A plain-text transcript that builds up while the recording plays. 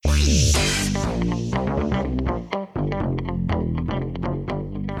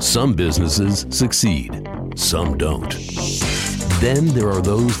Some businesses succeed, some don't. Then there are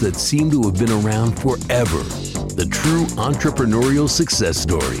those that seem to have been around forever. The true entrepreneurial success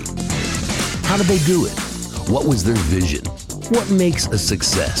story. How did they do it? What was their vision? What makes a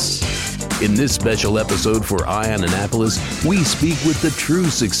success? In this special episode for Eye on Annapolis, we speak with the true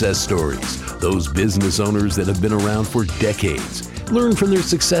success stories, those business owners that have been around for decades, learn from their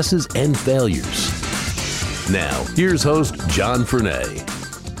successes and failures. Now, here's host John Fernay.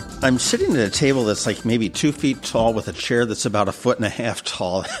 I'm sitting at a table that's like maybe 2 feet tall with a chair that's about 1.5 feet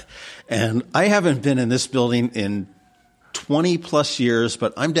tall. And I haven't been in this building in 20 plus years,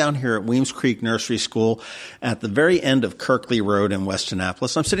 but I'm down here at Weems Creek Nursery School at the very end of Kirkley Road in West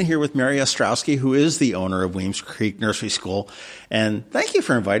Annapolis. I'm sitting here with Mary Ostrowski, who is the owner of Weems Creek Nursery School. And thank you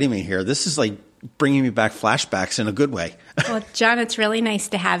for inviting me here. This is like bringing me back flashbacks in a good way. Well, John, it's really nice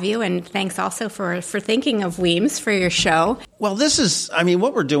to have you, and thanks also for thinking of Weems for your show. Well,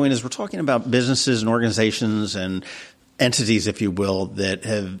 what we're doing is we're talking about businesses and organizations and entities, if you will, that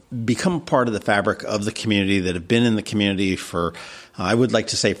have become part of the fabric of the community, that have been in the community for, I would like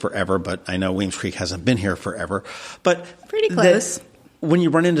to say forever, but I know Weems Creek hasn't been here forever. But pretty close. When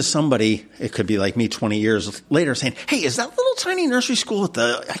you run into somebody, it could be like me 20 years later saying, hey, is that little tiny nursery school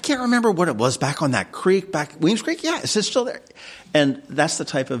I can't remember what it was back on that creek, back Weems Creek? Yeah, is it still there? And that's the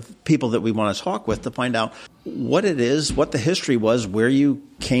type of people that we want to talk with to find out what it is, what the history was, where you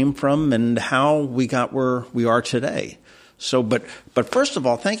came from, and how we got where we are today. So, but first of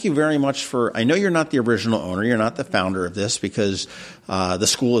all, thank you very much I know you're not the original owner, you're not the founder of this, because the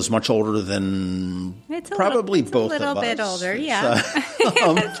school is much older than probably both of us. It's a little bit older, yeah.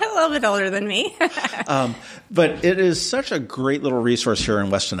 It's a little bit older than me. But it is such a great little resource here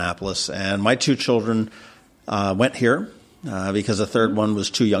in West Annapolis, and my 2 children went here because the third one was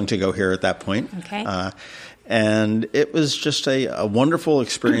too young to go here at that point. Okay. And it was just a wonderful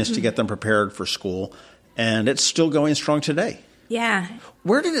experience to get them prepared for school. And it's still going strong today. Yeah.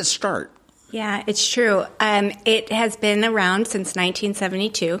 Where did it start? Yeah, it's true. It has been around since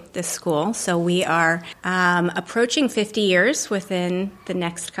 1972, this school. So we are approaching 50 years within the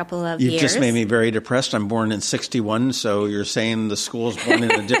next couple of years. You just made me very depressed. I'm born in 61, so you're saying the school's born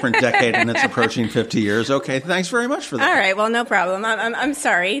in a different decade and it's approaching 50 years. Okay, thanks very much for that. All right, well, no problem. I'm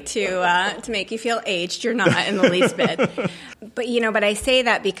sorry to make you feel aged. You're not in the least bit. But I say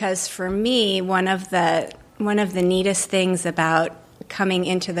that because for me, one of the neatest things about coming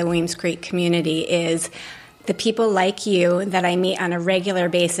into the Weems Creek community is the people like you that I meet on a regular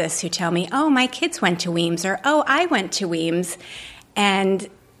basis who tell me, oh, my kids went to Weems, or, oh, I went to Weems. And,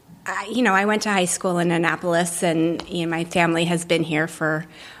 I went to high school in Annapolis, and my family has been here for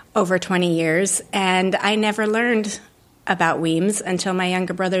over 20 years, and I never learned about Weems until my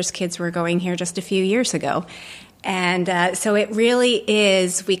younger brother's kids were going here just a few years ago. And so it really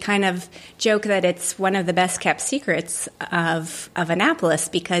is, we kind of joke that it's one of the best kept secrets of Annapolis,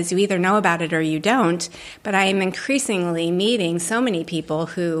 because you either know about it or you don't. But I am increasingly meeting so many people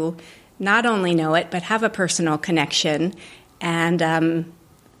who not only know it, but have a personal connection. And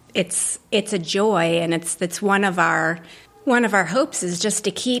it's a joy, and it's one of our hopes is just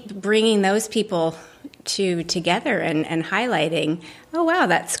to keep bringing those people together and highlighting, oh, wow,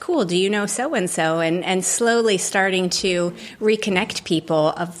 that's cool. Do you know so-and-so? And slowly starting to reconnect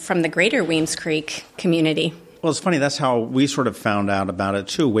people from the greater Weems Creek community. Well, it's funny. That's how we sort of found out about it,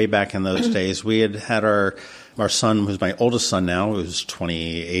 too, way back in those days. We had our son, who's my oldest son now, who's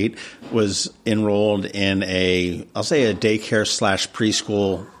 28, was enrolled in I'll say a daycare /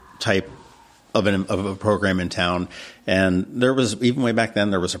 preschool type of a program in town. And there was, even way back then,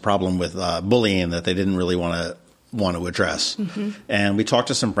 there was a problem with bullying that they didn't really want to address. Mm-hmm. And we talked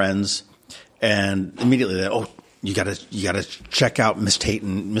to some friends, and immediately they, oh, you got to check out Miss Tate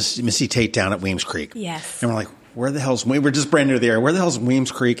and Missy Tate down at Weems Creek. Yes. And we're like, where the hell's we're just brand new to the area. Where the hell's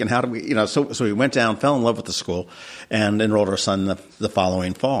Weems Creek? And how do we, so we went down, fell in love with the school, and enrolled our son the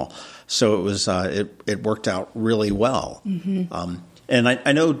following fall. So it was it worked out really well. Mm-hmm. And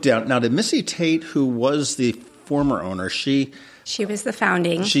I know now, did Missy Tate, who was the former owner, she was the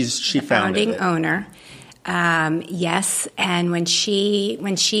founding. She founding owner. Yes, and when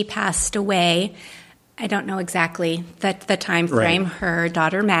she passed away, I don't know exactly the time frame. Right. Her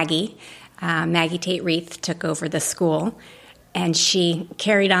daughter Maggie Tate Reith took over the school, and she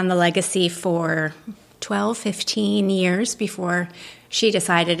carried on the legacy for 12, 15 years before she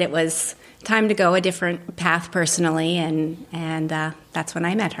decided it was time to go a different path personally, and that's when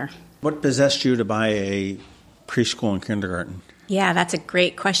I met her. What possessed you to buy a preschool and kindergarten? Yeah, that's a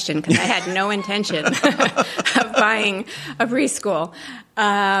great question, because I had no intention of buying a preschool.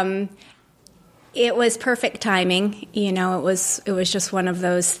 It was perfect timing. You know, it was just one of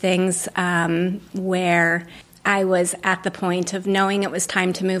those things where I was at the point of knowing it was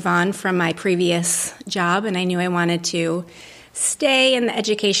time to move on from my previous job, and I knew I wanted to stay in the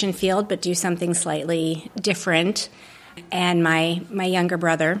education field but do something slightly different. And my younger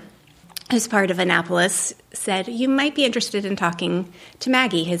brother, who's part of Annapolis, said, you might be interested in talking to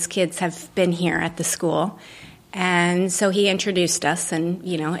Maggie. His kids have been here at the school. And so he introduced us, and,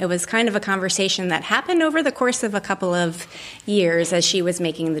 you know, it was kind of a conversation that happened over the course of a couple of years as she was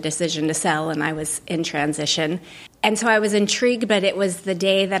making the decision to sell and I was in transition. And so I was intrigued, but it was the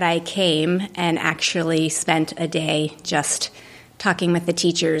day that I came and actually spent a day just talking with the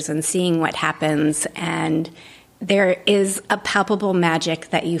teachers and seeing what happens. And there is a palpable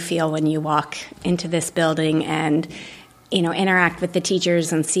magic that you feel when you walk into this building and, you know, interact with the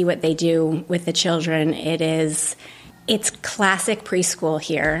teachers and see what they do with the children. It's classic preschool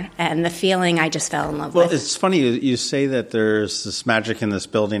here, and the feeling I just fell in love with. Well, it's funny you say that there's this magic in this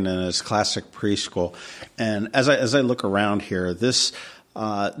building and it's classic preschool. And as I look around here,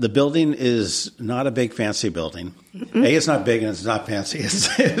 the building is not a big fancy building. Mm-hmm. It's not big and it's not fancy.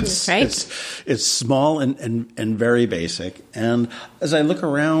 It's right. It's small and very basic. And as I look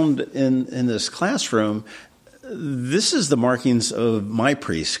around in this classroom, this is the markings of my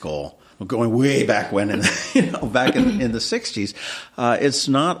preschool, going way back when, back in the 60s. It's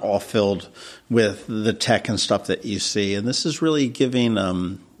not all filled with the tech and stuff that you see. And this is really giving,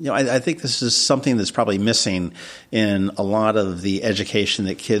 I think this is something that's probably missing in a lot of the education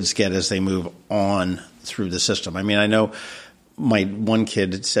that kids get as they move on through the system. I mean, I know my one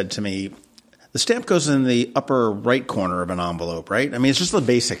kid said to me, the stamp goes in the upper right corner of an envelope, right? I mean, it's just the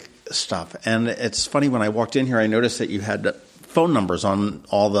basic stuff. And it's funny, when I walked in here, I noticed that you had phone numbers on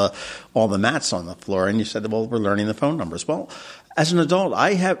all the mats on the floor, and you said, well, we're learning the phone numbers. Well, as an adult,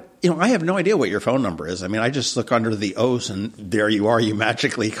 I have no idea what your phone number is. I mean, I just look under the O's and there you are, you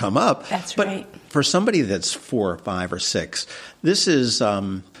magically come up. That's but right. For somebody that's 4 or 5 or 6, this is,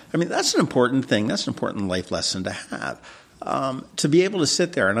 that's an important thing. That's an important life lesson to have. To be able to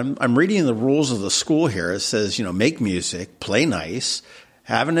sit there, and I'm reading the rules of the school here. It says, make music, play nice,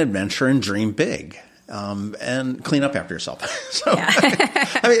 have an adventure, and dream big. And clean up after yourself. So, yeah.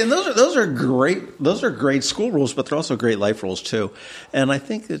 And those are great. Those are great school rules, but they're also great life rules too. And I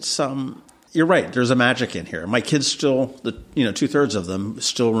think it's you're right. There's a magic in here. My kids still, 2/3 of them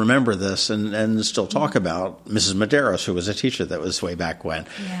still remember this and still talk about Mrs. Medeiros, who was a teacher that was way back when.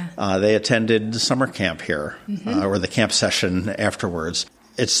 Yeah. They attended summer camp here, or the camp session afterwards.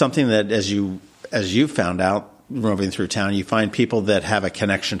 It's something that, as you found out moving through town, you find people that have a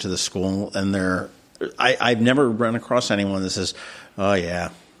connection to the school, and I've never run across anyone that says, "Oh yeah,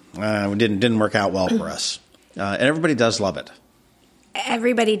 it didn't work out well for us," and everybody does love it.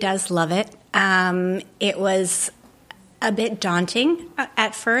 Everybody does love it. It was a bit daunting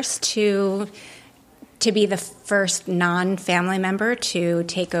at first to be the first non-family member to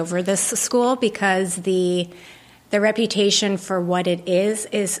take over this school, because the reputation for what it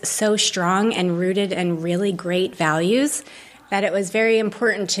is so strong and rooted in really great values that it was very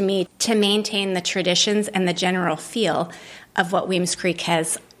important to me to maintain the traditions and the general feel of what Weems Creek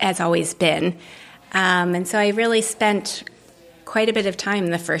has always been. And so I really spent quite a bit of time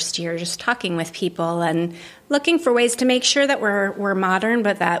the first year just talking with people and looking for ways to make sure that we're modern,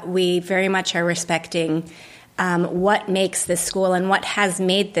 but that we very much are respecting what makes this school and what has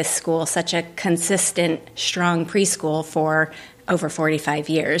made this school such a consistent, strong preschool for over 45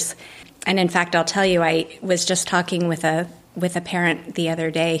 years. And in fact, I'll tell you, I was just talking with a parent the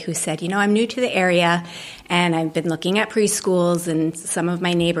other day who said, I'm new to the area and I've been looking at preschools, and some of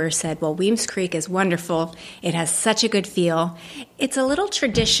my neighbors said, well, Weems Creek is wonderful. It has such a good feel. It's a little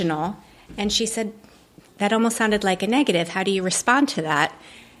traditional. And she said, that almost sounded like a negative. How do you respond to that?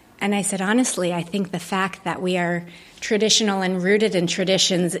 And I said, honestly, I think the fact that we are traditional and rooted in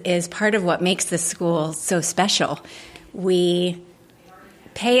traditions is part of what makes this school so special. We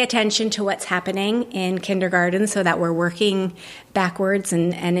pay attention to what's happening in kindergarten so that we're working backwards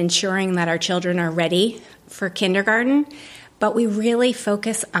and ensuring that our children are ready for kindergarten. But we really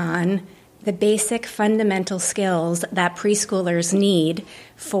focus on the basic fundamental skills that preschoolers need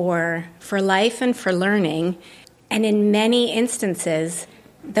for life and for learning. And in many instances,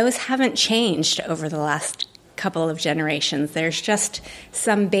 those haven't changed over the last couple of generations. There's just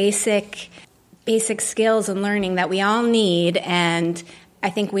some basic skills and learning that we all need, and I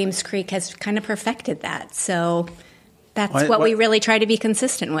think Weems Creek has kind of perfected that. So that's what we really try to be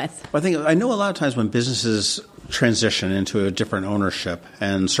consistent with. I know a lot of times when businesses transition into a different ownership,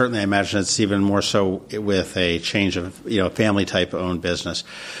 and certainly I imagine it's even more so with a change of family type owned business.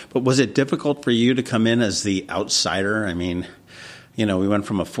 But was it difficult for you to come in as the outsider? I mean, we went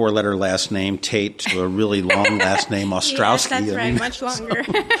from a 4-letter last name, Tate, to a really long last name, Ostrowski. Yes, that's right, much longer.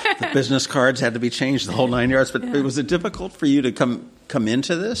 So the business cards had to be changed, the whole 9 yards. But was it difficult for you to come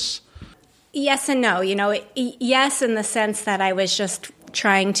into this? Yes and no. Yes, in the sense that I was just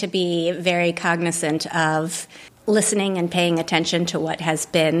trying to be very cognizant of listening and paying attention to what has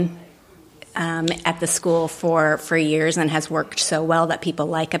been at the school for years and has worked so well that people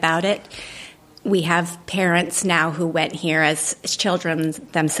like about it. We have parents now who went here as children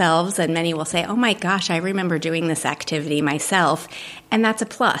themselves, and many will say, "Oh my gosh, I remember doing this activity myself," and that's a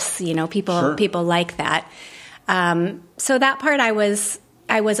plus. People like that. So that part I was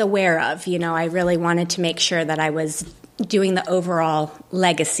aware of. I really wanted to make sure that I was doing the overall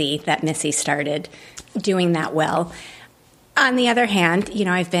legacy that Missy started, doing that well. On the other hand,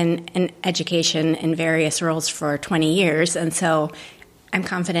 I've been in education in various roles for 20 years, and so I'm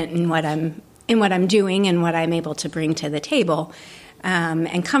confident in what I'm doing and what I'm able to bring to the table,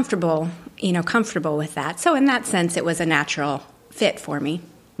 and comfortable with that. So in that sense, it was a natural fit for me.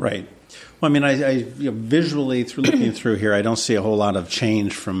 Right. Well, I mean, I visually looking through here, I don't see a whole lot of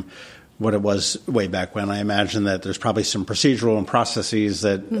change from what it was way back when. I imagine that there's probably some procedural and processes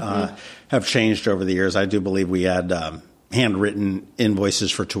that have changed over the years. I do believe we had handwritten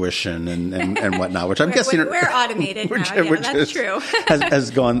invoices for tuition and whatnot, which I'm guessing we're automated now. Yeah, that's true. has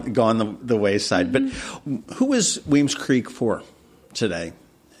gone the wayside. But who is Weems Creek for today?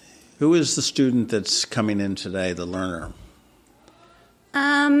 Who is the student that's coming in today, the learner?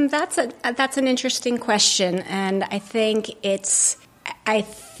 That's an interesting question, and I think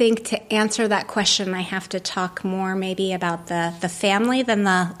to answer that question, I have to talk more maybe about the family than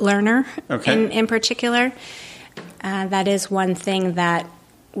the learner in particular. That is one thing that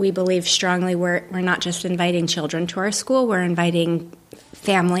we believe strongly. We're not just inviting children to our school, we're inviting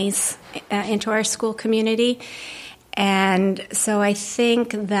families into our school community. And so I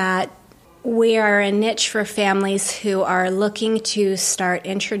think that we are a niche for families who are looking to start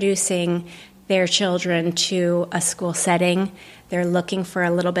introducing their children to a school setting. They're looking for a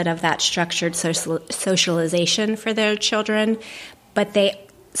little bit of that structured socialization for their children, but they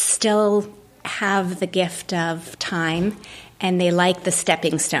still have the gift of time, and they like the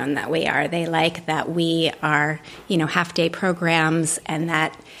stepping stone that we are. They like that we are, half-day programs, and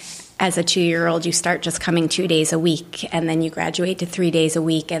that as a 2-year-old, you start just coming 2 days a week, and then you graduate to 3 days a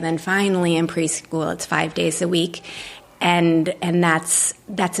week, and then finally in preschool, it's 5 days a week. And that's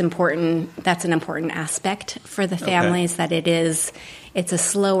important. That's an important aspect for the families, that it's a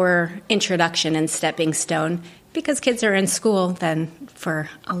slower introduction and stepping stone, because kids are in school then for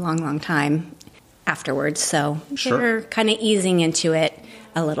a long, long time afterwards. So they're kind of easing into it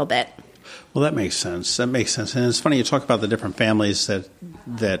a little bit. Well, that makes sense. And it's funny you talk about the different families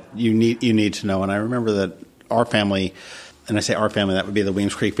that you need to know. And I remember that our family, and I say our family, that would be the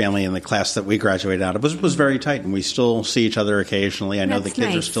Weems Creek family, and the class that we graduated out of was very tight, and we still see each other occasionally. I know the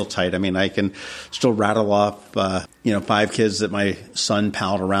kids are still tight. I mean, I can still rattle off 5 kids that my son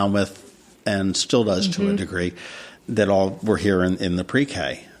palled around with, and still does to a degree, that all were here in the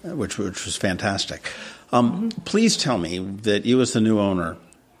pre-K, which was fantastic. Please tell me that you, as the new owner,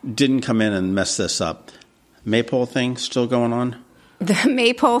 didn't come in and mess this up. Maypole thing still going on? The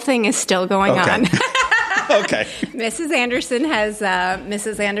Maypole thing is still going on. Okay. Mrs.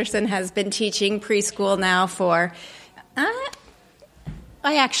 Anderson has been teaching preschool now for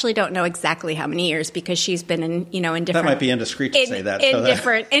I actually don't know exactly how many years, because she's been in different. That might be indiscreet to say that.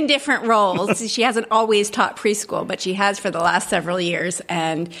 In different roles. She hasn't always taught preschool, but she has for the last several years,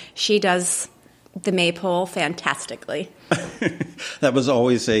 and she does the Maypole fantastically. That was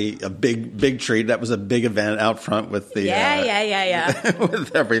always a big treat. That was a big event out front with the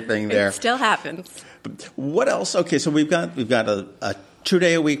with everything there. It still happens. But what else? Okay, so we've got a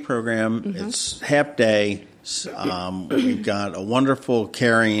 2-day-a-week program. It's half day. We've got a wonderful,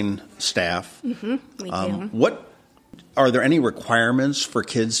 caring staff. We do. What are there any requirements for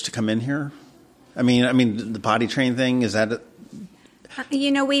kids to come in here? I mean, the potty train thing, is that?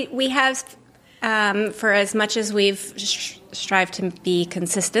 We have. For as much as we've strived to be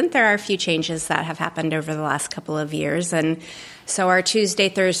consistent, there are a few changes that have happened over the last couple of years. And so our Tuesday,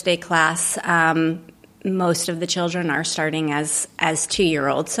 Thursday class, most of the children are starting as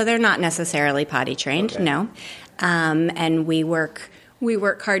 2-year-olds. So they're not necessarily potty trained, no. And we work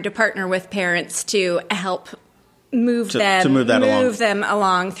hard to partner with parents to help move them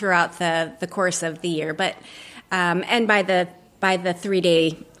along throughout the course of the year. But and by the by the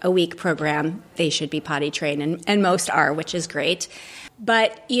 3-day-a-week program, they should be potty trained, and most are, which is great.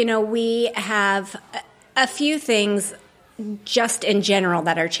 But, we have a few things just in general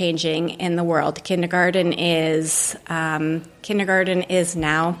that are changing in the world. Kindergarten is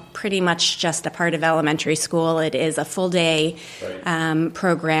now pretty much just a part of elementary school. It is a full day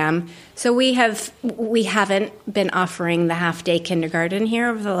program. So we haven't been offering the half day kindergarten here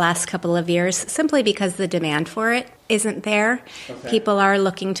over the last couple of years, simply because the demand for it isn't there. Okay. People are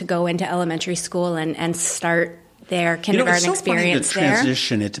looking to go into elementary school and start their kindergarten experience it's so funny, the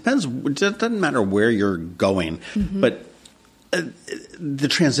transition. There. It depends. It doesn't matter where you're going, but the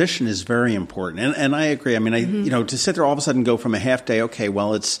transition is very important, and I agree. I mean, to sit there all of a sudden go from a half day, okay,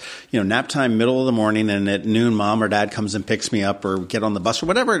 well, it's nap time, middle of the morning, and at noon, mom or dad comes and picks me up, or get on the bus, or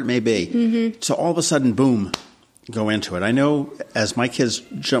whatever it may be. So all of a sudden, boom, go into it. I know as my kids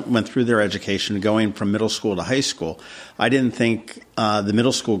went through their education, going from middle school to high school, I didn't think the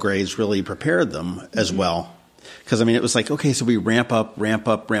middle school grades really prepared them as well. Because, it was like, okay, so we ramp up.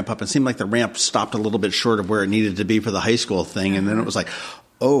 It seemed like the ramp stopped a little bit short of where it needed to be for the high school thing. And then it was like,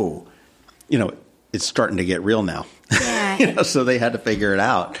 it's starting to get real now. Yeah. So they had to figure it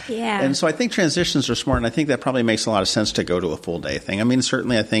out. Yeah. And so I think transitions are smart, and I think that probably makes a lot of sense to go to a full day thing.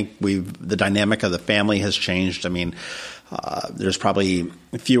 Certainly I think the dynamic of the family has changed. There's probably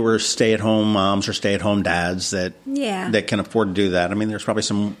fewer stay-at-home moms or stay-at-home dads that can afford to do that. There's probably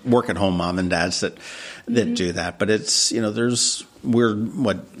some work-at-home mom and dads that do that. But it's, what do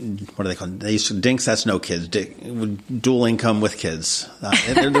they call it? They used to dinks, that's no kids. Dual income with kids.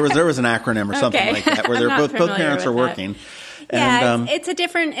 There was an acronym or something like that where both parents are working. Yeah, it's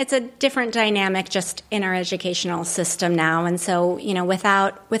a different dynamic just in our educational system now. And so,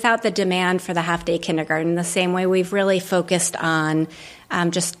 without the demand for the half-day kindergarten, the same way we've really focused on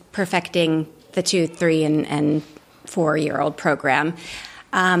just perfecting the 2, 3, and 4-year-old program.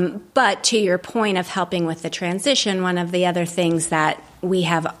 But to your point of helping with the transition, one of the other things that we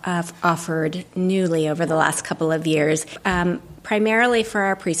have offered newly over the last couple of years, primarily for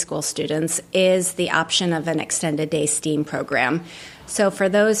our preschool students, is the option of an extended day STEAM program. So for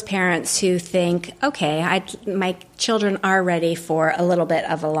those parents who think, okay, my children are ready for a little bit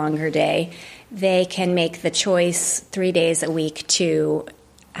of a longer day, they can make the choice 3 days a week to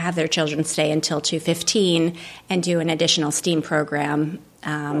have their children stay until 2:15 and do an additional STEAM program.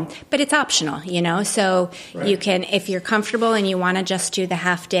 But it's optional, so you can, if you're comfortable and you want to just do the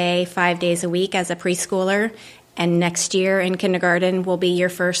half day, 5 days a week as a preschooler, and next year in kindergarten will be your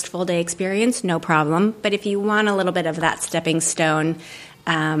first full day experience, no problem. But if you want a little bit of that stepping stone,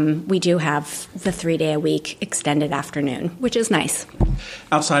 we do have the 3 day a week extended afternoon, which is nice.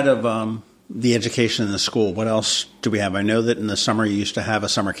 Outside of the education in the school, what else do we have? I know that in the summer you used to have a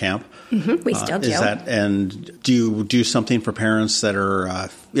summer camp. We still do. And do you do something for parents that are,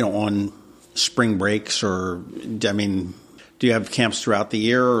 on spring breaks, or, do you have camps throughout the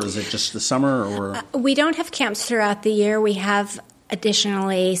year, or is it just the summer? Or we don't have camps throughout the year. We have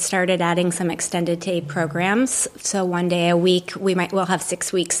additionally started adding some extended day programs. So 1 day a week, we'll have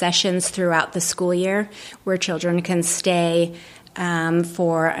 6-week sessions throughout the school year where children can stay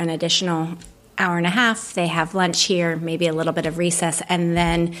for an additional hour and a half. They have lunch here, maybe a little bit of recess, and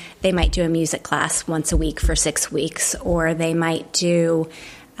then they might do a music class once a week for 6 weeks, or they might do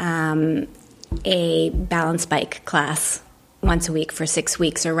a balance bike class once a week for 6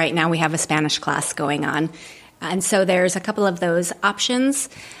 weeks, or right now we have a Spanish class going on. And so there's a couple of those options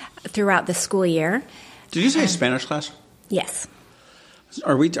throughout the school year. Did you say Spanish class? Yes.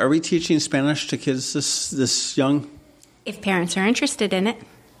 Are we teaching Spanish to kids this young? If parents are interested in it.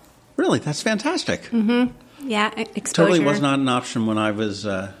 Really? That's fantastic. Mm-hmm. Yeah, exposure. Totally was not an option when I was...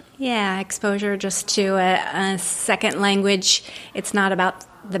 Yeah, exposure just to a second language. It's not about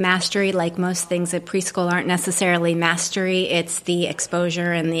the mastery, like most things at preschool aren't necessarily mastery. It's the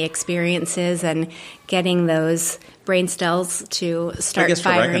exposure and the experiences and getting those brain cells to start firing. I guess to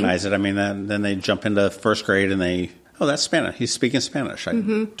recognize it. Then they jump into first grade and that's Spanish. He's speaking Spanish. I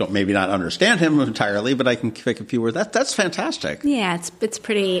don't maybe not understand him entirely, but I can pick a few words. That's fantastic. Yeah, it's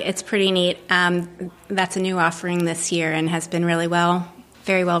pretty neat. That's a new offering this year and has been very well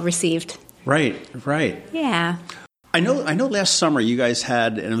received. Right. Yeah. I know last summer you guys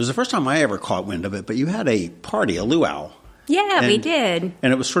had, and it was the first time I ever caught wind of it, but you had a party, a luau. Yeah, we did.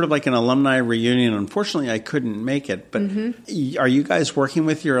 And it was sort of like an alumni reunion. Unfortunately, I couldn't make it. But are you guys working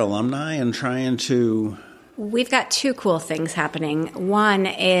with your alumni and trying to... We've got two cool things happening. One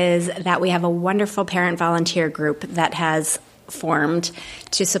is that we have a wonderful parent volunteer group that has formed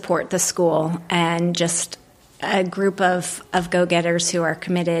to support the school, and just a group of go-getters who are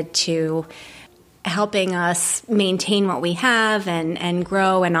committed to helping us maintain what we have and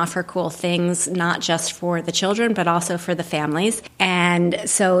grow and offer cool things, not just for the children, but also for the families. And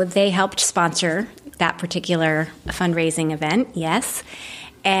so they helped sponsor that particular fundraising event, yes.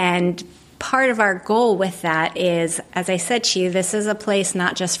 And part of our goal with that is, as I said to you, this is a place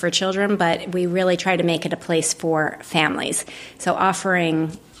not just for children, but we really try to make it a place for families. So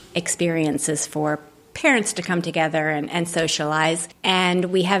offering experiences for parents to come together and socialize. And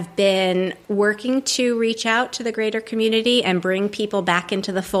we have been working to reach out to the greater community and bring people back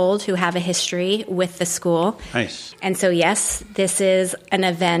into the fold who have a history with the school. Nice. And so, yes, this is an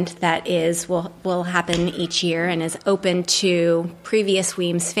event that will happen each year and is open to previous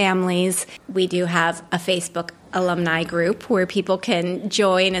Weems families. We do have a Facebook alumni group where people can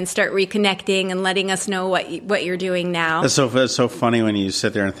join and start reconnecting and letting us know what you're doing now. It's so funny when you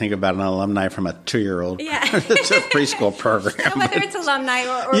sit there and think about an alumni from a 2-year-old. Yeah. It's a preschool program. So whether it's alumni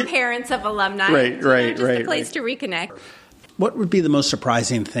or parents of alumni. Right. Just a place to reconnect. What would be the most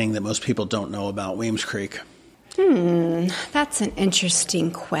surprising thing that most people don't know about Weems Creek? That's an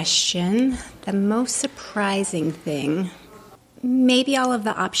interesting question. The most surprising thing, maybe all of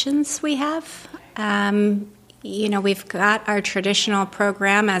the options we have. We've got our traditional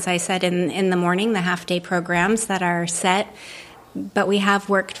program, as I said, in the morning, the half-day programs that are set. But we have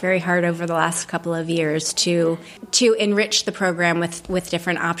worked very hard over the last couple of years to enrich the program with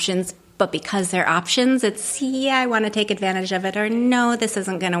different options. But because they're options, it's, I want to take advantage of it, or no, this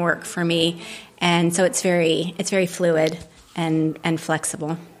isn't going to work for me. And so it's very fluid and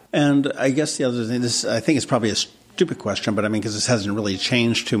flexible. And I guess the other thing, I think it's probably a stupid question, but because this hasn't really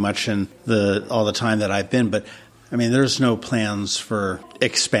changed too much in all the time that I've been. But there's no plans for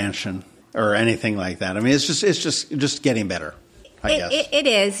expansion or anything like that. It's just getting better. I guess it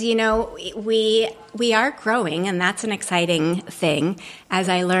is. We are growing, and that's an exciting thing. As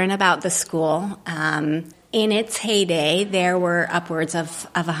I learn about the school, in its heyday, there were upwards of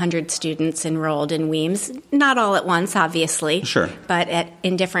 100 students enrolled in Weems. Not all at once, obviously, sure, but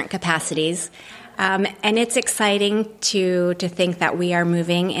in different capacities. And it's exciting to think that we are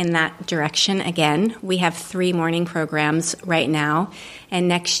moving in that direction again. We have 3 morning programs right now, and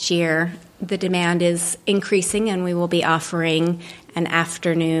next year the demand is increasing, and we will be offering an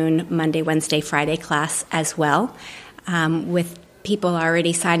afternoon Monday, Wednesday, Friday class as well, with people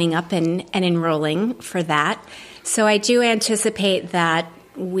already signing up and enrolling for that. So I do anticipate that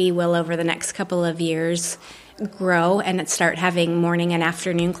we will, over the next couple of years, grow and start having morning and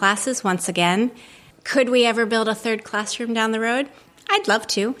afternoon classes once again. Could we ever build a 3rd classroom down the road? I'd love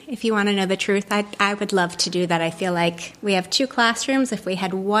to. If you want to know the truth, I would love to do that. I feel like we have 2 classrooms. If we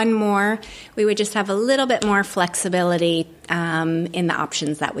had 1 more, we would just have a little bit more flexibility in the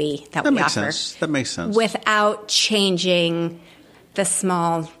options that we offer. That makes sense. Without changing the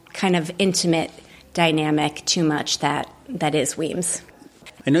small, kind of intimate dynamic too much that is Weems.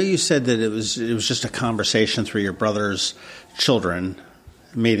 I know you said that it was just a conversation through your brother's children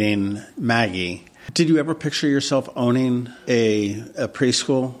meeting Maggie. Did you ever picture yourself owning a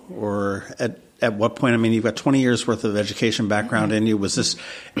preschool, or at what point? You've got 20 years worth of education background in you. Was this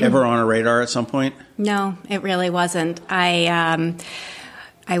ever on a radar at some point? No, it really wasn't. I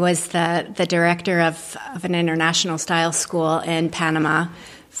was the director of an international style school in Panama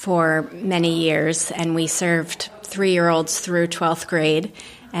for many years, and we served 3-year-olds through 12th grade.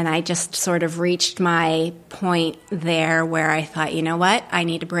 And I just sort of reached my point there where I thought, you know what, I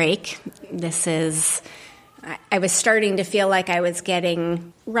need a break. I was starting to feel like I was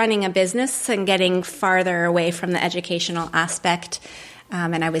running a business and getting farther away from the educational aspect,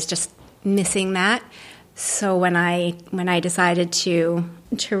 and I was just missing that. So when I decided to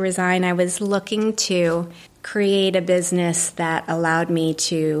resign, I was looking to create a business that allowed me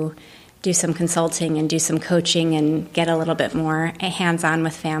to do some consulting and do some coaching and get a little bit more hands-on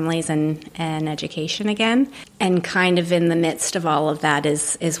with families and education again. And kind of in the midst of all of that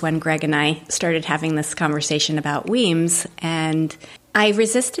is when Greg and I started having this conversation about Weems. And I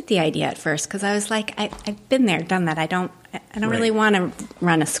resisted the idea at first because I was like, I've been there, done that. I don't really want to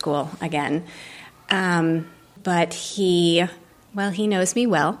run a school again. But he knows me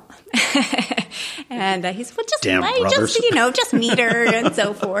well. And he's, just meet her and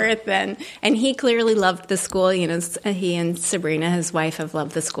so forth. And he clearly loved the school. He and Sabrina, his wife, have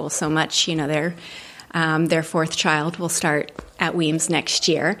loved the school so much. Their 4th child will start at Weems next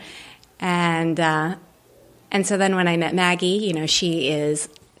year. And so then when I met Maggie, she is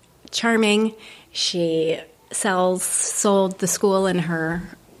charming. She sold the school in her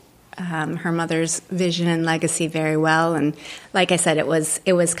mother's vision and legacy very well. And like I said, it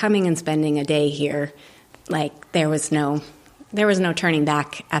was coming and spending a day here. Like there was no There was no turning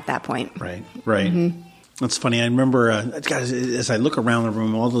back at that point. Right. Mm-hmm. That's funny. I remember, guys, as I look around the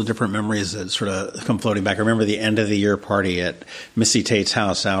room, all the different memories that sort of come floating back. I remember the end of the year party at Missy Tate's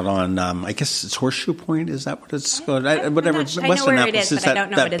house out on, I guess it's Horseshoe Point. Is that what it's called? Whatever. I know where it is, but I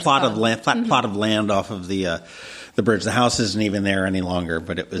don't know what it's plot called. of land, flat plot of land off of the bridge. The house isn't even there any longer,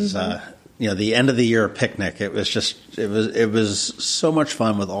 but it was, the end of the year picnic. It was just, it was so much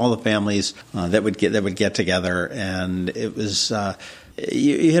fun with all the families that would get together, and it was.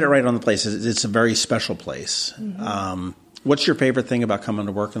 You hit it right on the place. It's a very special place. Mm-hmm. What's your favorite thing about coming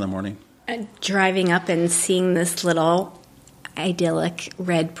to work in the morning? Driving up and seeing this little idyllic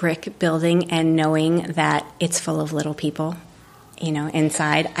red brick building and knowing that it's full of little people,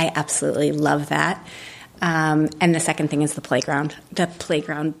 inside. I absolutely love that. And the second thing is the playground. The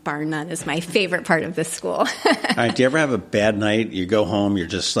playground, bar none, is my favorite part of this school. All right, do you ever have a bad night? You go home, you're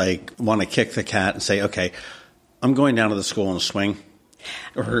just like, want to kick the cat and say, okay, I'm going down to the school and swing?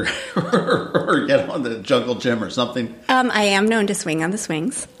 Or get on the jungle gym or something? I am known to swing on the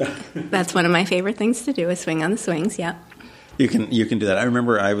swings. That's one of my favorite things to do is swing on the swings, yeah. You can do that. I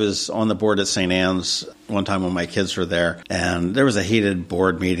remember I was on the board at St. Anne's one time when my kids were there, and there was a heated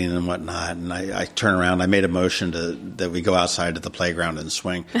board meeting and whatnot, and I turned around, I made a motion that we go outside to the playground and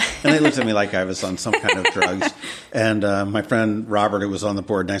swing. And they looked at me like I was on some kind of drugs. And my friend Robert, who was on the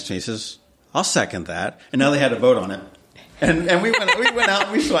board next to me, he says, I'll second that. And now they had to vote on it. And we went out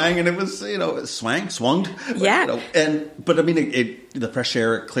and we swang, and it was, swung. Yeah. But I mean, the fresh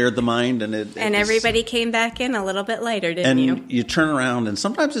air, it cleared the mind, and everybody came back in a little bit lighter, didn't you? And you turn around, and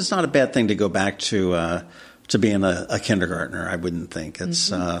sometimes it's not a bad thing to go back to being a kindergartner. I wouldn't think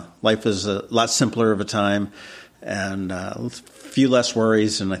it's life is a lot simpler of a time, and a few less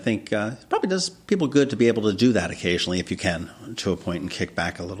worries. And I think it probably does people good to be able to do that occasionally, if you can, to a point, and kick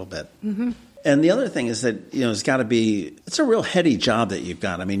back a little bit. Mm-hmm. And the other thing is that, it's got to be, it's a real heady job that you've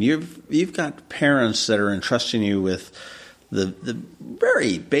got. I mean, you've got parents that are entrusting you with the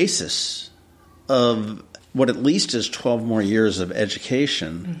very basis of what at least is 12 more years of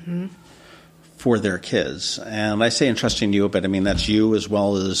education for their kids. And I say entrusting you, but I mean, that's you as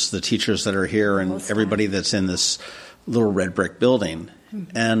well as the teachers that are here and everybody that's in this little red brick building.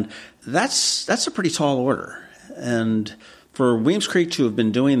 Mm-hmm. And that's a pretty tall order. And for Weems Creek to have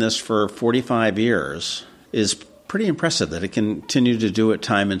been doing this for 45 years is pretty impressive that it continued to do it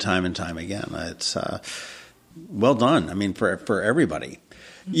time and time and time again. It's well done. I mean, for everybody.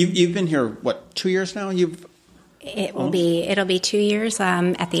 You've been here, 2 years now? It'll be 2 years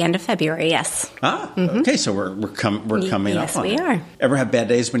at the end of February, yes. Okay, so we're coming up on it. Yes, we are. Ever have bad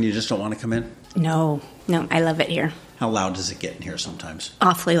days when you just don't want to come in? No, I love it here. How loud does it get in here sometimes?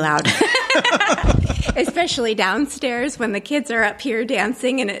 Awfully loud. Especially downstairs when the kids are up here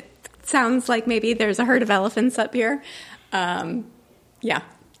dancing and it sounds like maybe there's a herd of elephants up here. Yeah,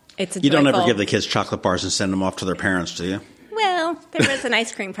 it's a You don't ever give the kids chocolate bars and send them off to their parents, do you? Well, there was an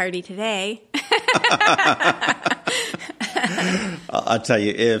ice cream party today. I'll tell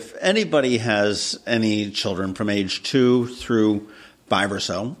you, if anybody has any children from age 2 through 5 or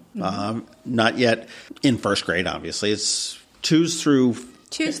so, not yet in first grade, obviously. It's 2s through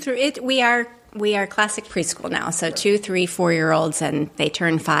it. We are classic preschool now, so 2, 3, 4-year-olds, and they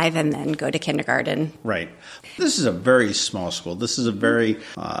turn 5 and then go to kindergarten. Right. This is a very small school. This is a very,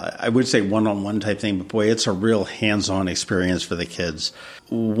 I would say, one-on-one type thing, but boy, it's a real hands-on experience for the kids.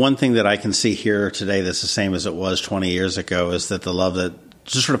 One thing that I can see here today that's the same as it was 20 years ago is that the love that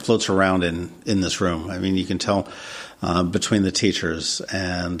just sort of floats around in this room. I mean, you can tell between the teachers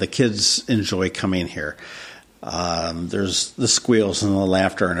and the kids enjoy coming here. There's the squeals and the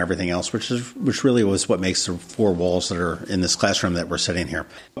laughter and everything else, which really was what makes the 4 walls that are in this classroom that we're sitting here.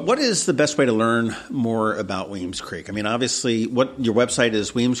 What is the best way to learn more about Weems Creek? I mean, obviously, what your website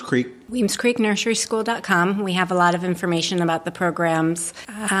is Weems Creek? WeemsCreekNurserySchool.com. We have a lot of information about the programs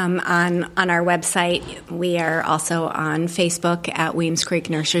on our website. We are also on Facebook at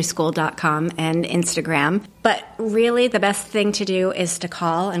WeemsCreekNurserySchool.com and Instagram. But really, the best thing to do is to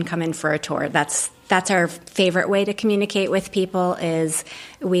call and come in for a tour. That's our favorite way to communicate with people is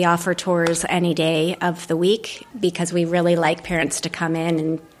we offer tours any day of the week because we really like parents to come in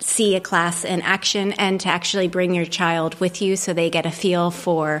and see a class in action and to actually bring your child with you so they get a feel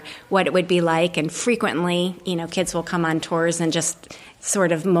for what it would be like. And frequently, kids will come on tours and just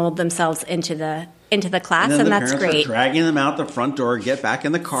sort of mold themselves into the class, and that's great. Are dragging them out the front door, get back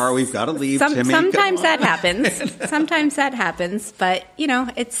in the car, we've got to leave, Timmy. Sometimes that happens. But,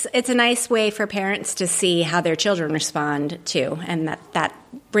 it's a nice way for parents to see how their children respond, too. And that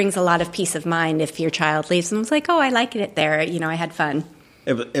brings a lot of peace of mind if your child leaves and was like, oh, I liked it there. I had fun.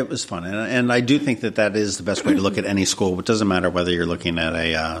 It was fun, and I do think that is the best way to look at any school. It doesn't matter whether you're looking at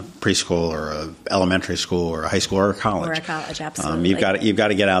a preschool or a elementary school or a high school or a college. Or a college, absolutely. You've got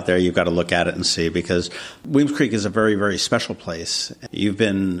to get out there. You've got to look at it and see, because Weems Creek is a very, very special place. You've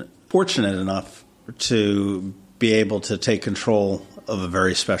been fortunate enough to be able to take control of a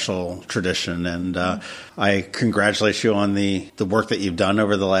very special tradition, and I congratulate you on the work that you've done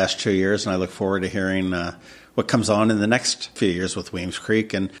over the last 2 years, and I look forward to hearing what comes on in the next few years with Weems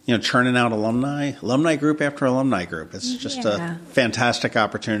Creek, and churning out alumni group after alumni group. It's just a fantastic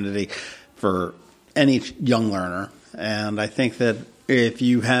opportunity for any young learner, and I think that if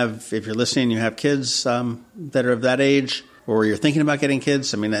you're listening, you have kids that are of that age, or you're thinking about getting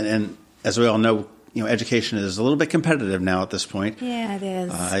kids. I mean, and as we all know, education is a little bit competitive now at this point. Yeah, it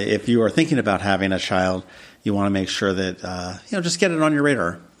is. If you are thinking about having a child, you want to make sure that just get it on your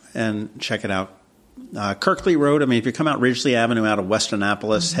radar and check it out. Kirkley Road. I mean, if you come out Ridgely Avenue out of West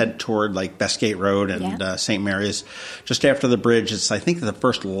Annapolis, head toward like Bestgate Road and St. Mary's, just after the bridge. It's, I think, the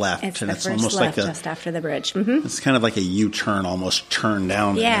first left, it's and the it's first almost left like just after the bridge. Mm-hmm. It's kind of like a U-turn, almost turned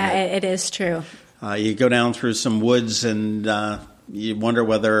down. Yeah, it is true. You go down through some woods and you wonder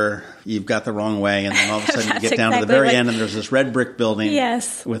whether you've got the wrong way, and then all of a sudden you get down to the very end, and there's this red brick building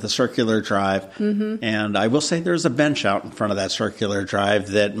with a circular drive. Mm-hmm. And I will say there's a bench out in front of that circular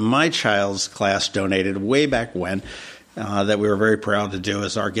drive that my child's class donated way back when, that we were very proud to do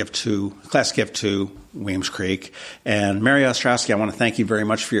as our class gift to Weems Creek. And Mary Ostrowski, I want to thank you very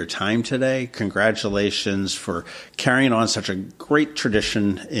much for your time today. Congratulations for carrying on such a great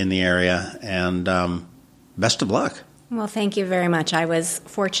tradition in the area, and best of luck. Well, thank you very much. I was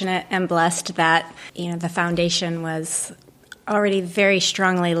fortunate and blessed that, the foundation was already very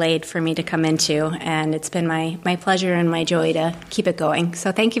strongly laid for me to come into, and it's been my pleasure and my joy to keep it going.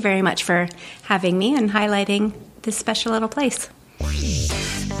 So thank you very much for having me and highlighting this special little place.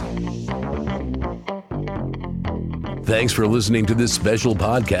 Thanks for listening to this special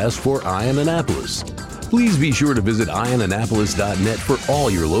podcast for Ion Annapolis. Please be sure to visit ionannapolis.net for all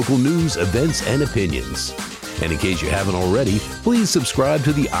your local news, events, and opinions. And in case you haven't already, please subscribe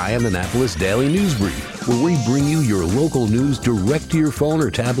to the Ion Annapolis Daily News Brief, where we bring you your local news direct to your phone or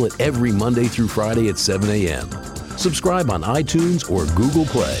tablet every Monday through Friday at 7 a.m. Subscribe on iTunes or Google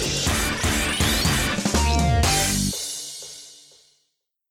Play.